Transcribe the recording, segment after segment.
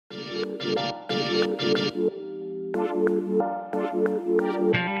Hey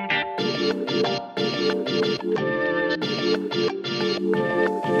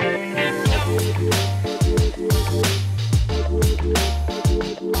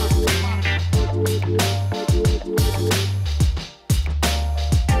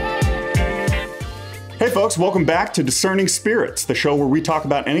folks, welcome back to Discerning Spirits, the show where we talk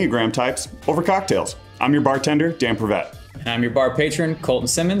about Enneagram types over cocktails. I'm your bartender, Dan Prevet. And I'm your bar patron, Colton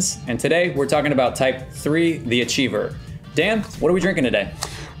Simmons, and today we're talking about Type 3, the Achiever. Dan, what are we drinking today?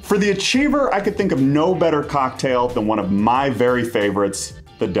 For the Achiever, I could think of no better cocktail than one of my very favorites,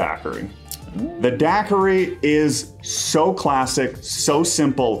 the Daiquiri. The Daiquiri is so classic, so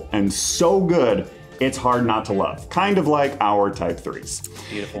simple, and so good, it's hard not to love. Kind of like our Type 3s.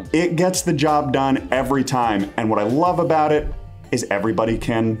 Beautiful. It gets the job done every time, and what I love about it is everybody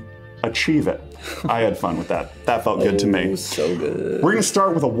can achieve it. I had fun with that. That felt good to me. So good. We're gonna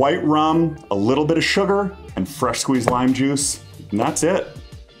start with a white rum, a little bit of sugar, and fresh squeezed lime juice, and that's it.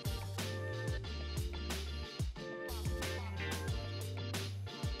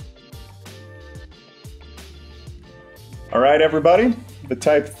 All right, everybody, the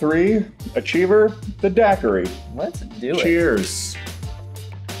Type 3 Achiever, the Daiquiri. Let's do it. Cheers.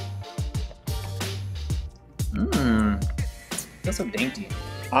 Feels so dainty.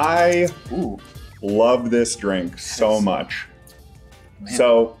 I Ooh. love this drink so much. Man.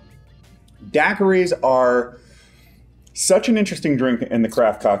 So, daiquiris are such an interesting drink in the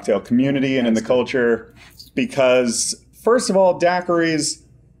craft cocktail community and in the culture because, first of all, daiquiris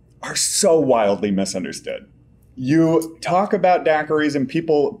are so wildly misunderstood. You talk about daiquiris and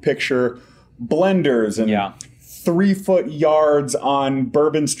people picture blenders and 3-foot yards on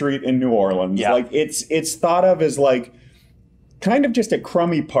Bourbon Street in New Orleans. Yeah. Like it's thought of as like kind of just a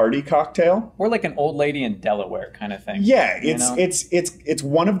crummy party cocktail. Or like an old lady in Delaware kind of thing. Yeah, it's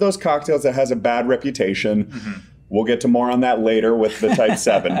one of those cocktails that has a bad reputation. Mm-hmm. We'll get to more on that later with the Type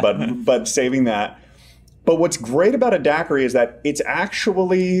 7, but saving that. But what's great about a daiquiri is that it's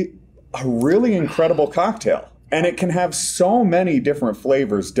actually a really incredible cocktail. And it can have so many different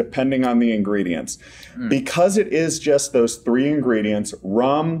flavors depending on the ingredients. Because it is just those 3 ingredients,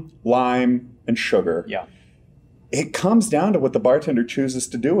 rum, lime, and sugar. Yeah. It comes down to what the bartender chooses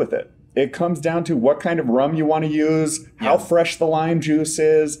to do with it. It comes down to what kind of rum you want to use, how fresh the lime juice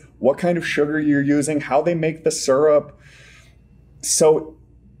is, what kind of sugar you're using, how they make the syrup. So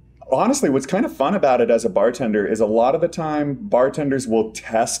honestly, what's kind of fun about it as a bartender is a lot of the time bartenders will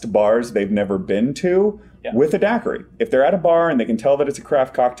test bars they've never been to with a daiquiri. If they're at a bar and they can tell that it's a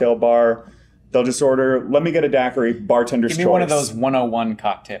craft cocktail bar, they'll just order, let me get a daiquiri, bartender's choice. Give me one of those 101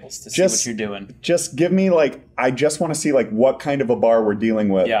 cocktails to see what you're doing. Just give me I just want to see what kind of a bar we're dealing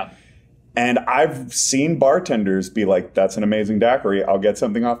with. Yeah. And I've seen bartenders be like, that's an amazing daiquiri, I'll get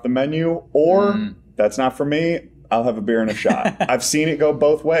something off the menu, or that's not for me, I'll have a beer and a shot. I've seen it go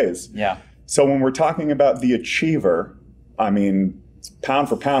both ways. Yeah. So when we're talking about the Achiever, I mean, pound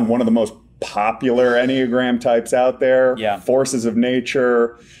for pound, one of the most popular Enneagram types out there. Yeah. Forces of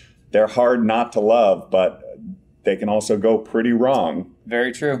nature. They're hard not to love, but they can also go pretty wrong.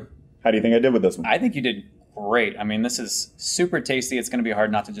 Very true. How do you think I did with this one? I think you did great. I mean, this is super tasty. It's going to be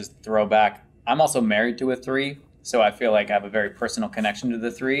hard not to just throw back. I'm also married to a 3, so I feel like I have a very personal connection to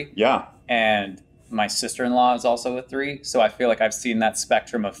the 3. Yeah. And my sister-in-law is also a 3, so I feel like I've seen that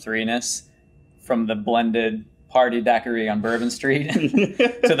spectrum of 3-ness from the blended party daiquiri on Bourbon Street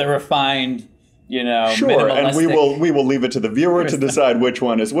to the refined, sure, and we will leave it to the viewer to decide which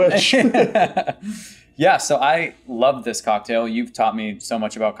one is which. Yeah, so I love this cocktail. You've taught me so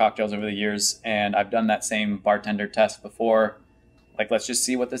much about cocktails over the years, and I've done that same bartender test before. Let's just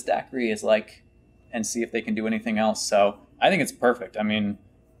see what this daiquiri is like and see if they can do anything else. So I think it's perfect. I mean,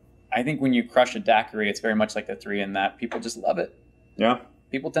 I think when you crush a daiquiri, it's very much like the 3 in that people just love it. Yeah.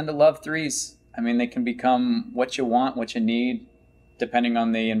 People tend to love 3s. I mean, they can become what you want, what you need, depending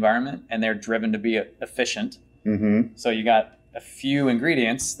on the environment, and they're driven to be efficient. Mm-hmm. So you got a few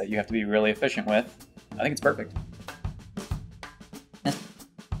ingredients that you have to be really efficient with. I think it's perfect.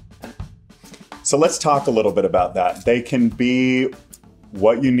 So let's talk a little bit about that. They can be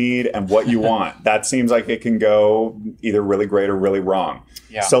what you need and what you want. That seems like it can go either really great or really wrong.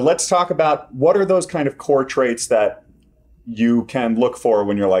 Yeah. So let's talk about what are those kind of core traits that you can look for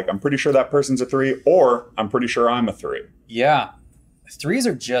when you're like, I'm pretty sure that person's a 3, or I'm pretty sure I'm a 3. Yeah. 3s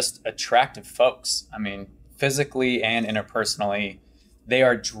are just attractive folks. I mean, physically and interpersonally, they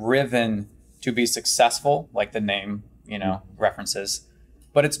are driven to be successful, like the name, references,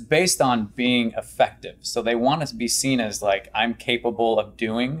 but it's based on being effective. So they want to be seen as I'm capable of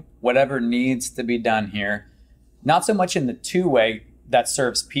doing whatever needs to be done here. Not so much in the 2 way that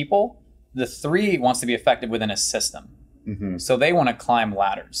serves people, the 3 wants to be effective within a system. Mm-hmm. So they want to climb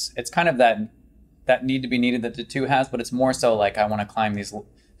ladders. It's kind of that need to be needed that the 2 has, but it's more so like I want to climb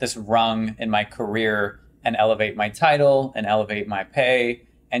this rung in my career and elevate my title and elevate my pay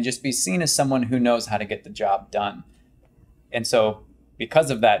and just be seen as someone who knows how to get the job done. And so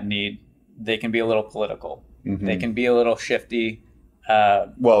because of that need, they can be a little political. Mm-hmm. They can be a little shifty.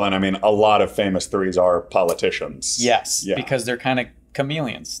 Well, and I mean, a lot of famous 3s are politicians. Yes, yeah. because they're kind of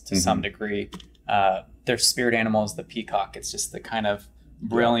chameleons to some degree. Their spirit animal is the peacock. It's just the kind of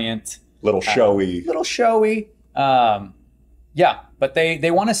brilliant, little showy. Yeah, but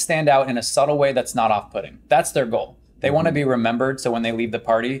they want to stand out in a subtle way that's not off-putting. That's their goal. They want to be remembered, so when they leave the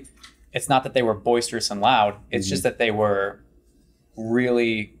party, it's not that they were boisterous and loud. It's just that they were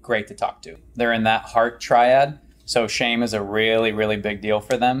really great to talk to. They're in that heart triad, so shame is a really, really big deal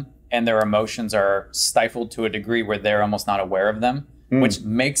for them, and their emotions are stifled to a degree where they're almost not aware of them, which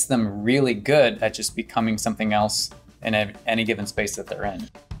makes them really good at just becoming something else in any given space that they're in.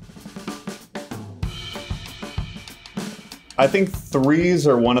 I think 3s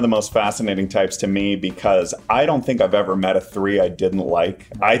are one of the most fascinating types to me because I don't think I've ever met a 3 I didn't like.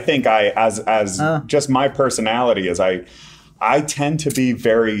 I think just my personality is I tend to be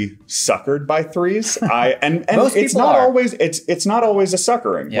very suckered by 3s. And it's not always it's not always a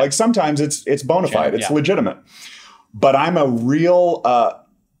suckering. Like sometimes it's bona fide, it's legitimate. But I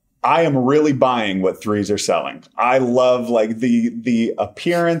am really buying what 3s are selling. I love like the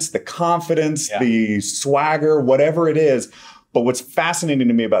appearance, the confidence, the swagger, whatever it is. But what's fascinating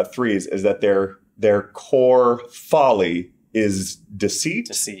to me about 3s is that their core folly is deceit.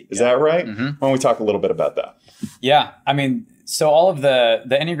 Is that right? Mm-hmm. Why don't we talk a little bit about that? Yeah, I mean, so all of the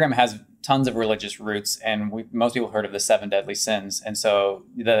Enneagram has tons of religious roots, and most people heard of the 7 deadly sins. And so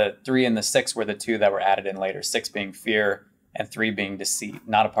the 3 and the 6 were the 2 that were added in later, 6 being fear and 3 being deceit,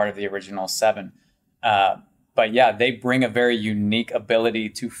 not a part of the original 7. But yeah, they bring a very unique ability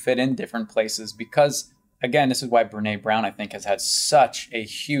to fit in different places because, again, this is why Brene Brown, I think, has had such a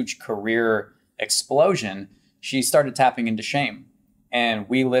huge career explosion. She started tapping into shame. And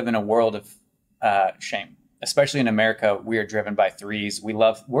we live in a world of shame. Especially in America, we are driven by 3s.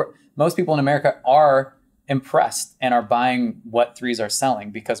 Most people in America are impressed and are buying what 3s are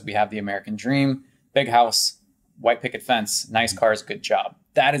selling because we have the American dream, big house, white picket fence, nice cars, good job.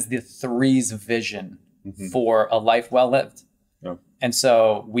 That is the 3's vision for a life well lived. Yeah. And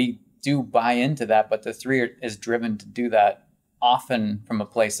so we do buy into that, but the 3 is driven to do that often from a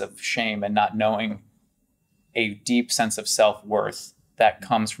place of shame and not knowing a deep sense of self-worth that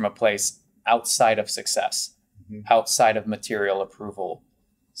comes from a place outside of success, outside of material approval.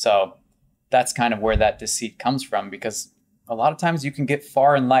 So that's kind of where that deceit comes from, because a lot of times you can get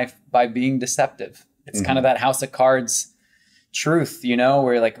far in life by being deceptive. It's kind of that house of cards truth,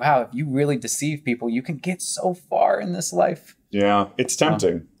 where you're like, wow, if you really deceive people, you can get so far in this life. Yeah, it's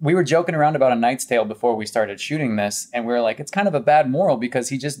tempting. We were joking around about A Knight's Tale before we started shooting this, and we were like, it's kind of a bad moral because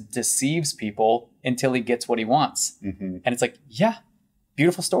he just deceives people until he gets what he wants. And it's like, yeah,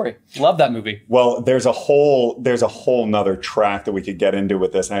 beautiful story. Love that movie. Well, there's a whole nother track that we could get into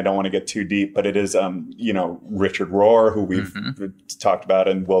with this, and I don't want to get too deep, but it is, Richard Rohr, who we've talked about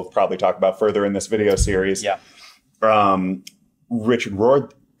and we'll probably talk about further in this video series. Yeah. Richard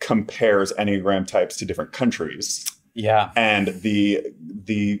Rohr compares Enneagram types to different countries. Yeah. And the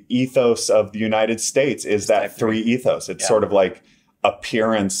ethos of the United States is that 3 ethos. It's sort of like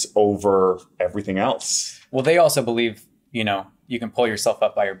appearance over everything else. Well, they also believe, you can pull yourself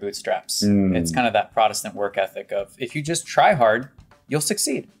up by your bootstraps. It's kind of that Protestant work ethic of if you just try hard, you'll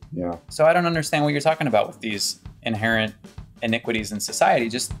succeed. Yeah. So I don't understand what you're talking about with these inherent iniquities in society.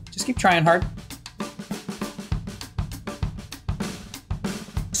 Just keep trying hard.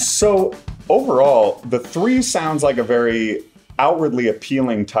 So overall, the 3 sounds like a very outwardly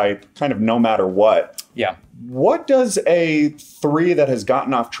appealing type, kind of no matter what. Yeah. What does a 3 that has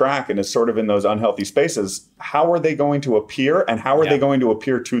gotten off track and is sort of in those unhealthy spaces, how are they going to appear and how are they going to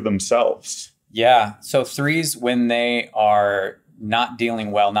appear to themselves? Yeah. So 3s, when they are not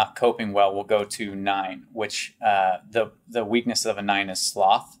dealing well, not coping well, will go to 9, which the weakness of a 9 is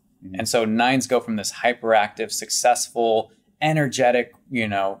sloth. And so 9s go from this hyperactive, successful, energetic,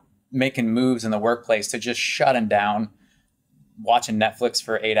 making moves in the workplace to just shutting down, watching Netflix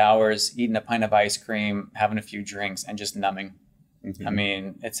for 8 hours, eating a pint of ice cream, having a few drinks, and just numbing. I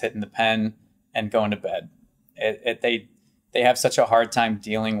mean, it's hitting the pen and going to bed. They have such a hard time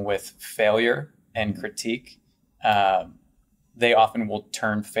dealing with failure and critique. They often will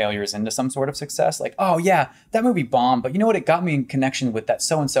turn failures into some sort of success. Like, oh yeah, that movie bombed, but you know what? It got me in connection with that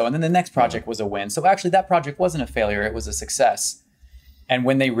so-and-so. And then the next project was a win. So actually that project wasn't a failure. It was a success. And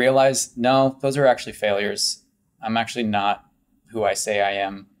when they realize, no, those are actually failures. I'm actually not who I say I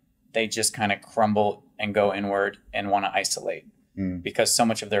am. They just kind of crumble and go inward and want to isolate because so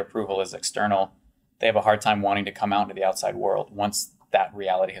much of their approval is external. They have a hard time wanting to come out into the outside world once that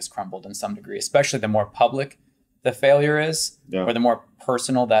reality has crumbled in some degree, especially the more public the failure is, or the more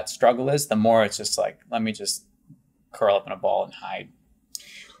personal that struggle is, the more it's just like, let me just curl up in a ball and hide.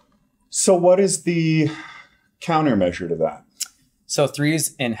 So what is the countermeasure to that? So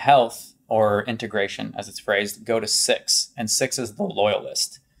 3s in health, or integration as it's phrased, go to 6, and 6 is the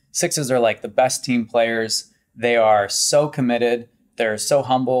loyalist. 6s are like the best team players. They are so committed. They're so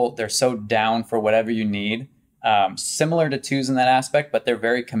humble. They're so down for whatever you need. Similar to 2s in that aspect, but they're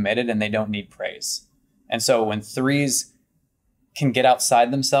very committed and they don't need praise. And so when 3s can get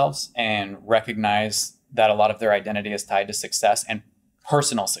outside themselves and recognize that a lot of their identity is tied to success and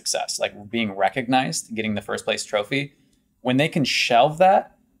personal success, like being recognized, getting the first place trophy, when they can shelve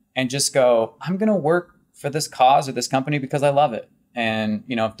that and just go, I'm going to work for this cause or this company because I love it. And,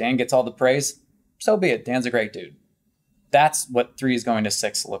 you know, if Dan gets all the praise, so be it. Dan's a great dude. That's what 3s going to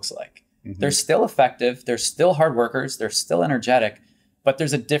 6 looks like. They're still effective. They're still hard workers. They're still energetic, but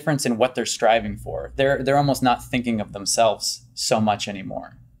there's a difference in what they're striving for. They're almost not thinking of themselves so much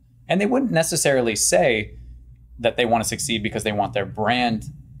anymore. And they wouldn't necessarily say that they want to succeed because they want their brand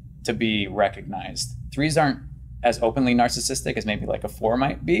to be recognized. 3s aren't as openly narcissistic as maybe like a 4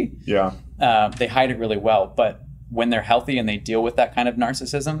 might be. Yeah. They hide it really well, but when they're healthy and they deal with that kind of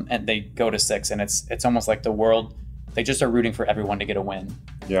narcissism, and they go to 6, and it's almost like the world, they just are rooting for everyone to get a win.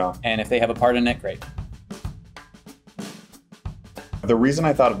 Yeah. And if they have a part in it, great. The reason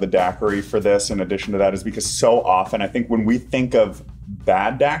I thought of the daiquiri for this, in addition to that, is because so often I think when we think of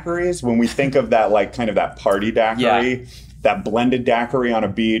bad daiquiris, when we think of that, like kind of that party daiquiri, that blended daiquiri on a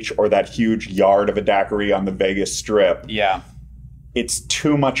beach, or that huge yard of a daiquiri on the Vegas Strip. Yeah. It's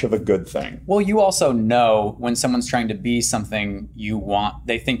too much of a good thing. Well, you also know when someone's trying to be something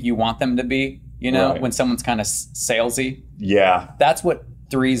they think you want them to be, you know, when someone's kind of salesy. Yeah. That's what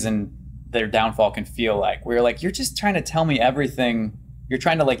 3s and their downfall can feel like. Where you're like, you're just trying to tell me everything. You're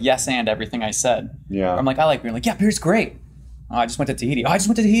trying to like yes and everything I said. Yeah. Or I'm like, I like beer. Like, yeah, beer's great. Oh, I just went to Tahiti. Oh, I just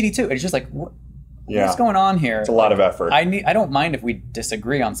went to Tahiti too. And it's just like, what's going on here? It's a lot of effort. I don't mind if we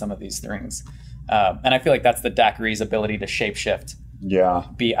disagree on some of these things. And I feel like that's the daiquiri's ability to shapeshift. Yeah.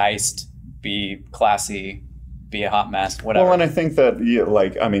 Be iced, be classy, be a hot mess, whatever. Well, and I think that,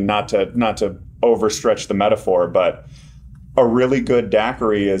 like, I mean, not to overstretch the metaphor, but a really good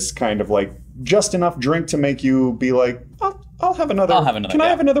daiquiri is kind of like just enough drink to make you be like, I'll have another. Can I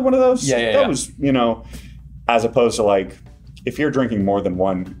have another one of those? Yeah. Those, you know, as opposed to like, if you're drinking more than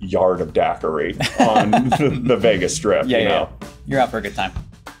 1 yard of daiquiri on the Vegas Strip, you know. You're out for a good time.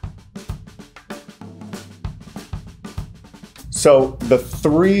 So the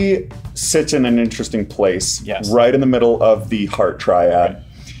 3 sits in an interesting place, right in the middle of the heart triad. Right.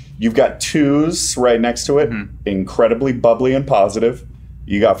 You've got 2s right next to it, incredibly bubbly and positive.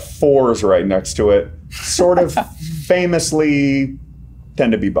 You got 4s right next to it, sort of famously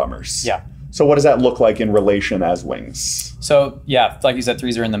tend to be bummers. Yeah. So what does that look like in relation as wings? So yeah, like you said,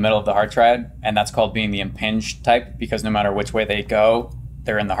 3s are in the middle of the heart triad, and that's called being the impinged type, because no matter which way they go,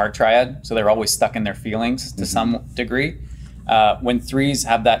 they're in the heart triad. So they're always stuck in their feelings to some degree. When 3s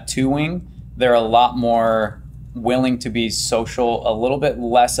have that 2 wing, they're a lot more willing to be social, a little bit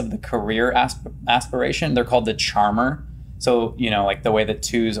less of the career aspiration. They're called the charmer. So, you know, like the way that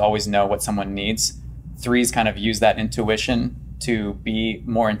 2s always know what someone needs, 3s kind of use that intuition to be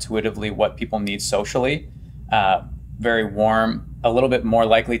more intuitively what people need socially. Very warm, a little bit more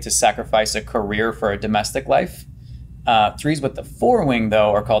likely to sacrifice a career for a domestic life. 3s with the 4 wing,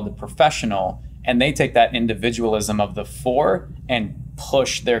 though, are called the professional, and they take that individualism of the 4 and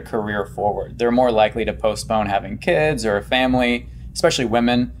push their career forward. They're more likely to postpone having kids or a family, especially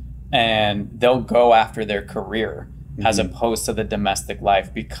women, and they'll go after their career as opposed to the domestic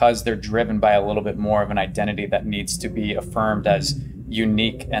life, because they're driven by a little bit more of an identity that needs to be affirmed as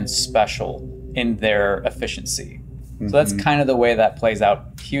unique and special in their efficiency. So that's kind of the way that plays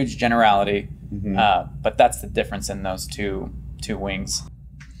out. Huge generality, but that's the difference in those two wings.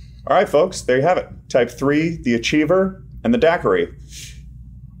 All right, folks, there you have it. Type 3, the achiever, and the daiquiri.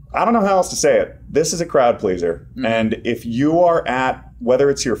 I don't know how else to say it. This is a crowd pleaser. And if you are at,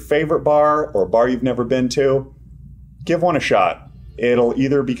 whether it's your favorite bar or a bar you've never been to, give one a shot. It'll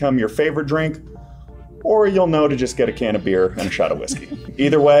either become your favorite drink, or you'll know to just get a can of beer and a shot of whiskey.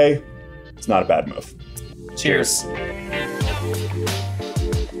 Either way, it's not a bad move. Cheers.